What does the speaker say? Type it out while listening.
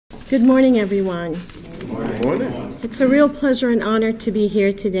Good morning, everyone. Good morning. It's a real pleasure and honor to be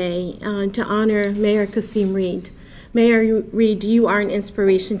here today to honor Mayor Kasim Reed. Mayor Reed, you are an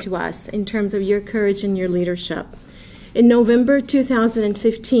inspiration to us in terms of your courage and your leadership. In November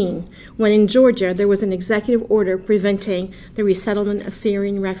 2015, when in Georgia there was an executive order preventing the resettlement of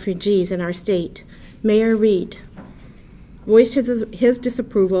Syrian refugees in our state, Mayor Reed voiced his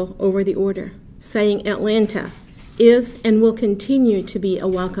disapproval over the order, saying Atlanta is and will continue to be a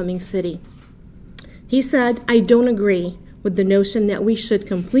welcoming city. He said, "I don't agree with the notion that we should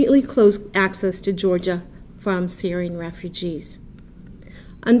completely close access to Georgia from Syrian refugees."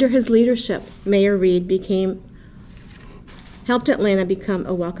 Under his leadership, Mayor Reed helped Atlanta become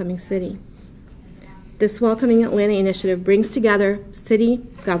a welcoming city. This Welcoming Atlanta initiative brings together city,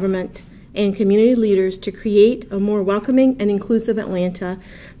 government, and community leaders to create a more welcoming and inclusive Atlanta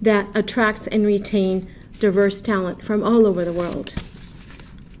that attracts and retains diverse talent from all over the world.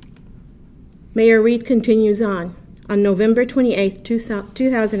 Mayor Reed continues on. On November 28,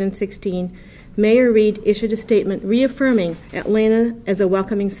 2016, Mayor Reed issued a statement reaffirming Atlanta as a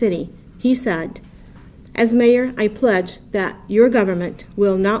welcoming city. He said, "As mayor, I pledge that your government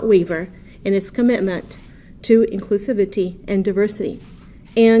will not waver in its commitment to inclusivity and diversity,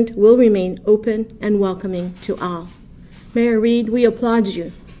 and will remain open and welcoming to all." Mayor Reed, we applaud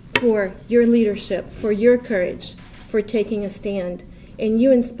you for your leadership, for your courage, for taking a stand, and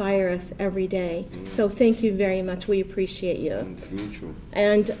you inspire us every day. So thank you very much. We appreciate you. It's mutual.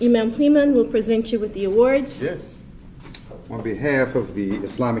 And Imam Pleman will present you with the award. Yes. On behalf of the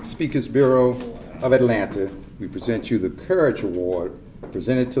Islamic Speakers Bureau of Atlanta, we present you the Courage Award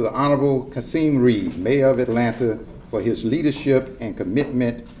presented to the Honorable Kasim Reed, Mayor of Atlanta, for his leadership and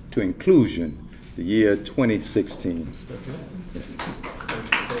commitment to inclusion, the year 2016. Yes.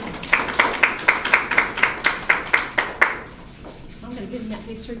 I'm going to give him that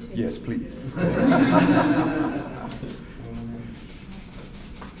picture too. Yes, please.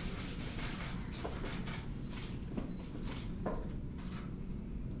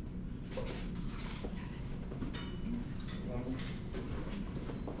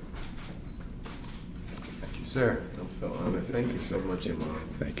 Thank you, sir. I'm so honored. Thank you so much, Imam.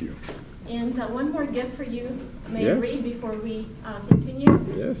 Thank you. And one more gift for you, Mayor Yes. Reed, before we continue.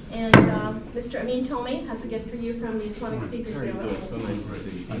 Yes. And Mr. Amin Tomei has a gift for you from the Islamic Speakers Bureau. So nice to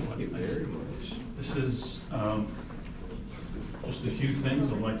see you. Thank you very much. This is just a few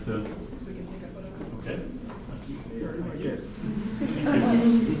things I'd like to. Okay. Yes.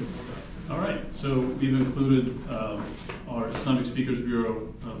 All right. So we've included our Islamic Speakers Bureau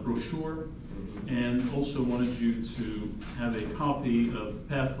brochure, and also wanted you to have a copy of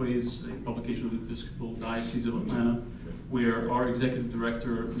Pathways, a publication of the Episcopal Diocese of Atlanta, where our executive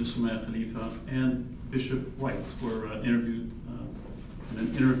director, Mr. Sumaya Khalifa, and Bishop White were interviewed in an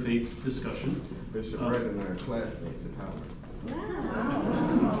interfaith discussion. Bishop Wright and I are classmates at Howard.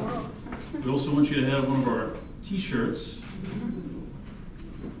 We also want you to have one of our T-shirts,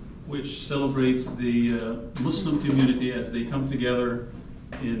 which celebrates the Muslim community as they come together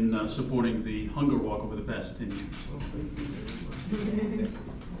in supporting the hunger walk over the past 10 years.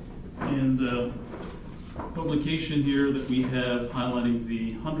 And publication here that we have highlighting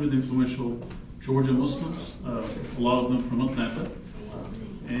the 100 influential Georgia Muslims, a lot of them from Atlanta,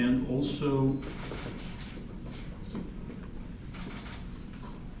 and also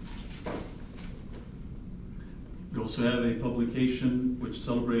we also have a publication which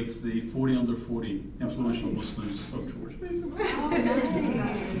celebrates the 40 under 40 influential Muslims of Georgia.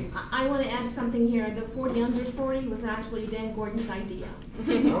 I want to add something here. The 40 under 40 was actually Dan Gordon's idea.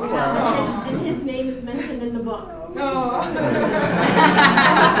 Oh, wow. And his name is mentioned in the book.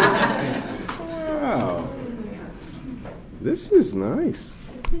 Wow. This is nice.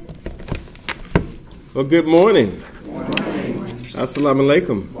 Well, good morning. Assalamu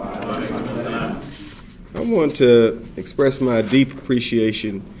alaikum. I want to express my deep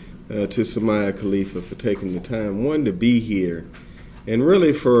appreciation to Sumaya Khalifa for taking the time, one, to be here, and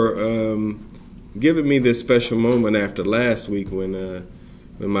really for giving me this special moment after last week when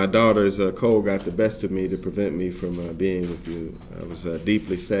my daughter's cold got the best of me to prevent me from being with you. I was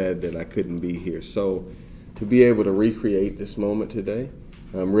deeply sad that I couldn't be here. So to be able to recreate this moment today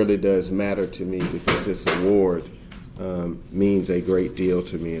really does matter to me, because this award means a great deal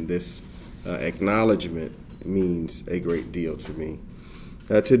to me, and this acknowledgement means a great deal to me.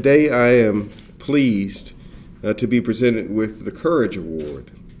 Today I am pleased to be presented with the Courage Award.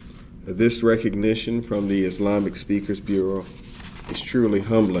 This recognition from the Islamic Speakers Bureau is truly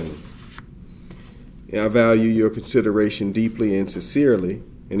humbling. I value your consideration deeply and sincerely,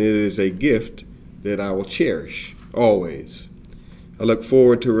 and it is a gift that I will cherish always. I look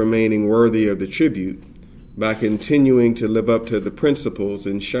forward to remaining worthy of the tribute by continuing to live up to the principles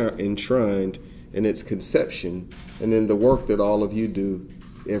enshrined in its conception and in the work that all of you do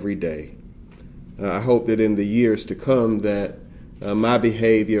every day. I hope that in the years to come that my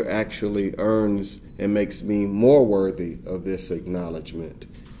behavior actually earns and makes me more worthy of this acknowledgement,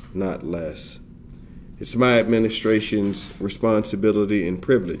 not less. It's my administration's responsibility and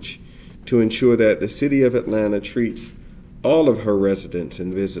privilege to ensure that the City of Atlanta treats all of her residents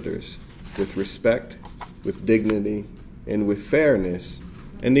and visitors with respect, with dignity, and with fairness,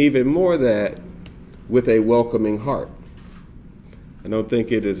 and even more that, with a welcoming heart. I don't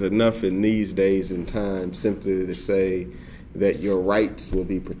think it is enough in these days and times simply to say that your rights will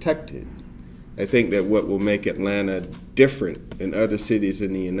be protected. I think that what will make Atlanta different than other cities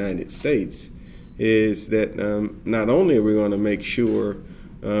in the United States is that not only are we going to make sure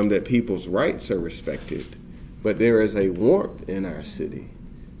that people's rights are respected, but there is a warmth in our city.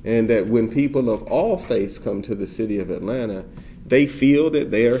 And that when people of all faiths come to the city of Atlanta, they feel that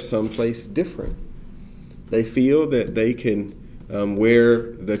they are someplace different. They feel that they can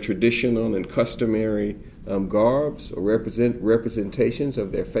wear the traditional and customary garbs or representations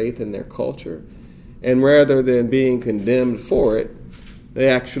of their faith and their culture. And rather than being condemned for it, they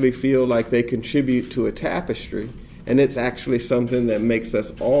actually feel like they contribute to a tapestry, and it's actually something that makes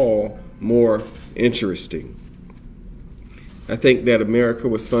us all more interesting. I think that America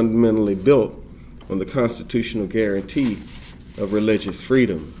was fundamentally built on the constitutional guarantee of religious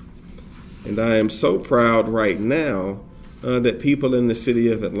freedom. And I am so proud right now that people in the city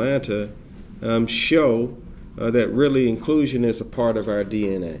of Atlanta show that really inclusion is a part of our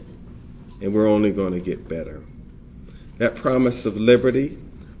DNA, and we're only going to get better. That promise of liberty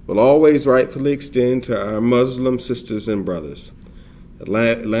will always rightfully extend to our Muslim sisters and brothers.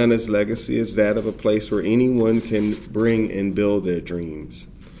 Atlanta's legacy is that of a place where anyone can bring and build their dreams.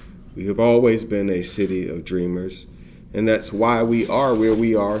 We have always been a city of dreamers, and that's why we are where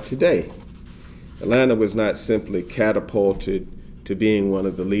we are today. Atlanta was not simply catapulted to being one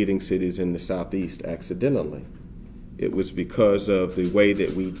of the leading cities in the Southeast accidentally. It was because of the way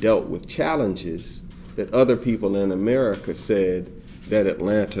that we dealt with challenges that other people in America said that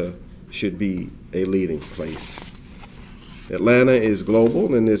Atlanta should be a leading place. Atlanta is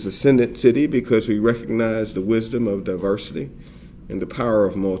global and is ascendant city because we recognize the wisdom of diversity and the power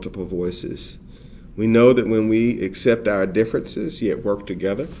of multiple voices. We know that when we accept our differences yet work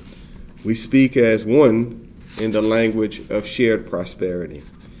together, we speak as one in the language of shared prosperity.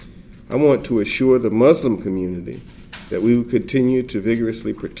 I want to assure the Muslim community that we will continue to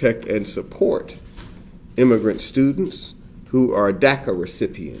vigorously protect and support immigrant students who are DACA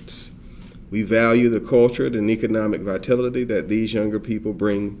recipients. We value the culture and economic vitality that these younger people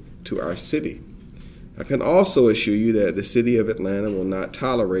bring to our city. I can also assure you that the city of Atlanta will not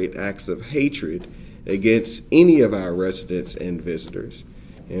tolerate acts of hatred against any of our residents and visitors,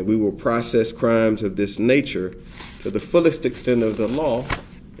 and we will process crimes of this nature to the fullest extent of the law,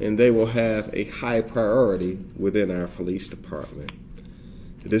 and they will have a high priority within our police department.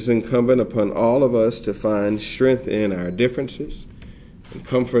 It is incumbent upon all of us to find strength in our differences and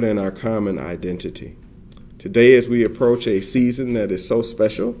comfort in our common identity. Today, as we approach a season that is so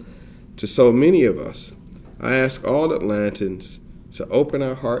special to so many of us, I ask all Atlantans to open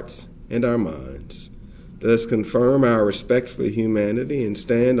our hearts and our minds. Let us confirm our respect for humanity and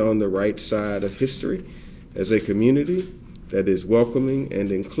stand on the right side of history as a community that is welcoming and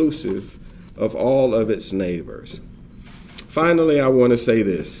inclusive of all of its neighbors. Finally, I want to say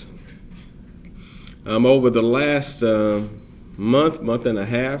this. Over the last month and a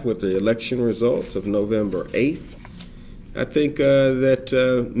half with the election results of November 8th, I think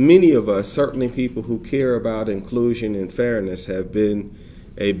that many of us, certainly people who care about inclusion and fairness, have been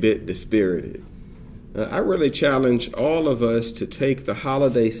a bit dispirited. I really challenge all of us to take the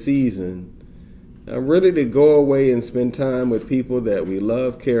holiday season really to go away and spend time with people that we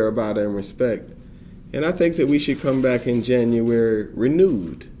love, care about, and respect. And I think that we should come back in January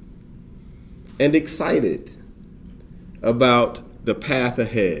renewed and excited about the path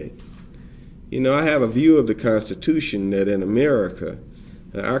ahead. You know, I have a view of the Constitution that in America,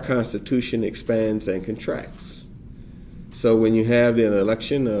 our Constitution expands and contracts. So when you have the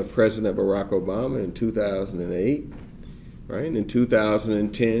election of President Barack Obama in 2008, right, in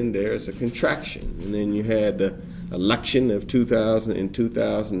 2010 there's a contraction. And then you had the election of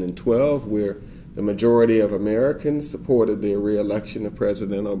 2012 where the majority of Americans supported the re-election of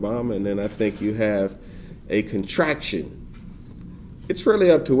President Obama, and then I think you have a contraction. It's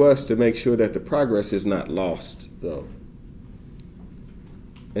really up to us to make sure that the progress is not lost, though.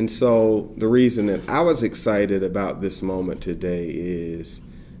 And so the reason that I was excited about this moment today is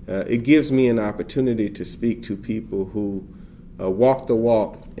it gives me an opportunity to speak to people who walk the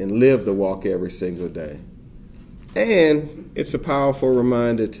walk and live the walk every single day. And it's a powerful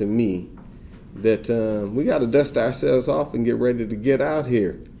reminder to me that we got to dust ourselves off and get ready to get out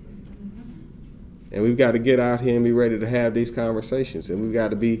here. And we've got to get out here and be ready to have these conversations. And we've got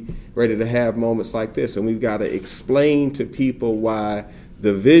to be ready to have moments like this. And we've got to explain to people why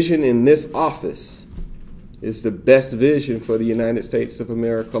the vision in this office is the best vision for the United States of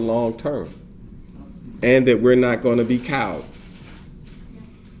America long term. And that we're not going to be cowed.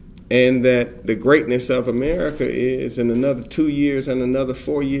 And that the greatness of America is in another 2 years and another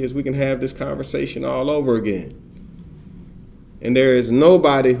 4 years, we can have this conversation all over again. And there is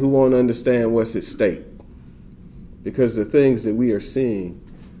nobody who won't understand what's at stake, because the things that we are seeing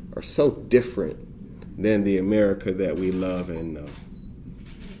are so different than the America that we love and know.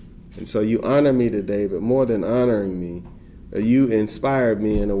 And so you honor me today, but more than honoring me, you inspired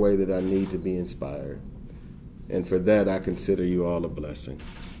me in a way that I need to be inspired. And for that, I consider you all a blessing.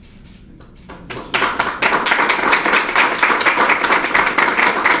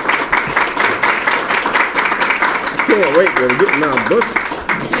 Can't wait to get my books.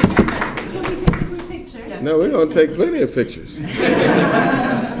 Can we take a quick picture? Yes. No, we're going to take plenty of pictures.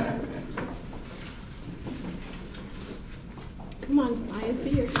 Come on,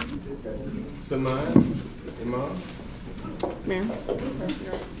 ISB. Samaya, Imam. Ma'am.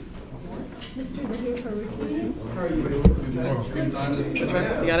 Mr. Zahir for review. How are you doing? You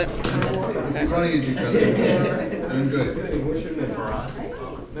got it? It's funny you do, cousin. Doing good. What's your name?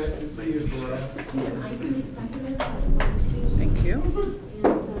 Nice to see you, Farad. Thank you.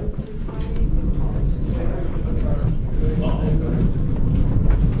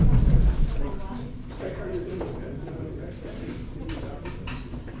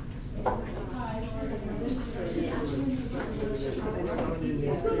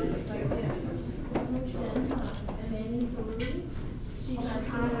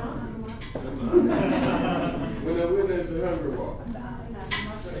 When is the Hunger Walk?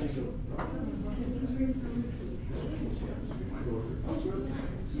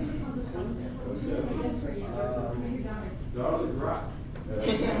 Dog is rock. All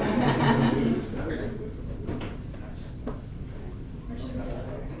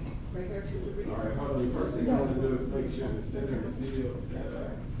right, hold on. The first thing I want to do is make sure the center is sealed.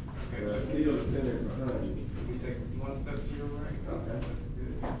 Seal the center behind you. We take one step to your right. Okay, that's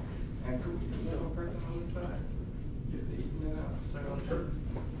good. And could we get one person on the side? Just to even it out. Second on the shirt.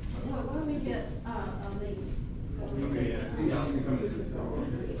 Why don't we get a lady? Okay, yeah. Y'all can come this way.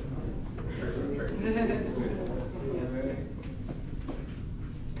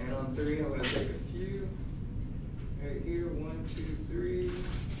 And on three, I'm going to take a few. Right here, 1, 2, 3.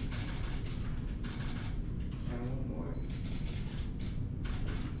 And one more.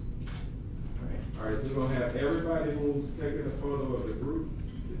 All right, so we're going to have everybody who's taking a photo of the group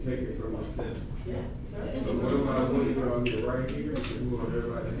to take it from the center. Yes. So what about when you go on here right here, because we want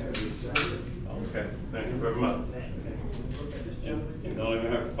everybody to have these shots. Okay, thank you very much. You don't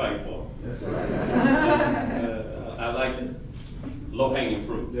even have to fight for it. That's right. I like the low-hanging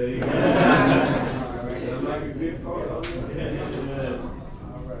fruit. There you go. All right, that's like a good photo.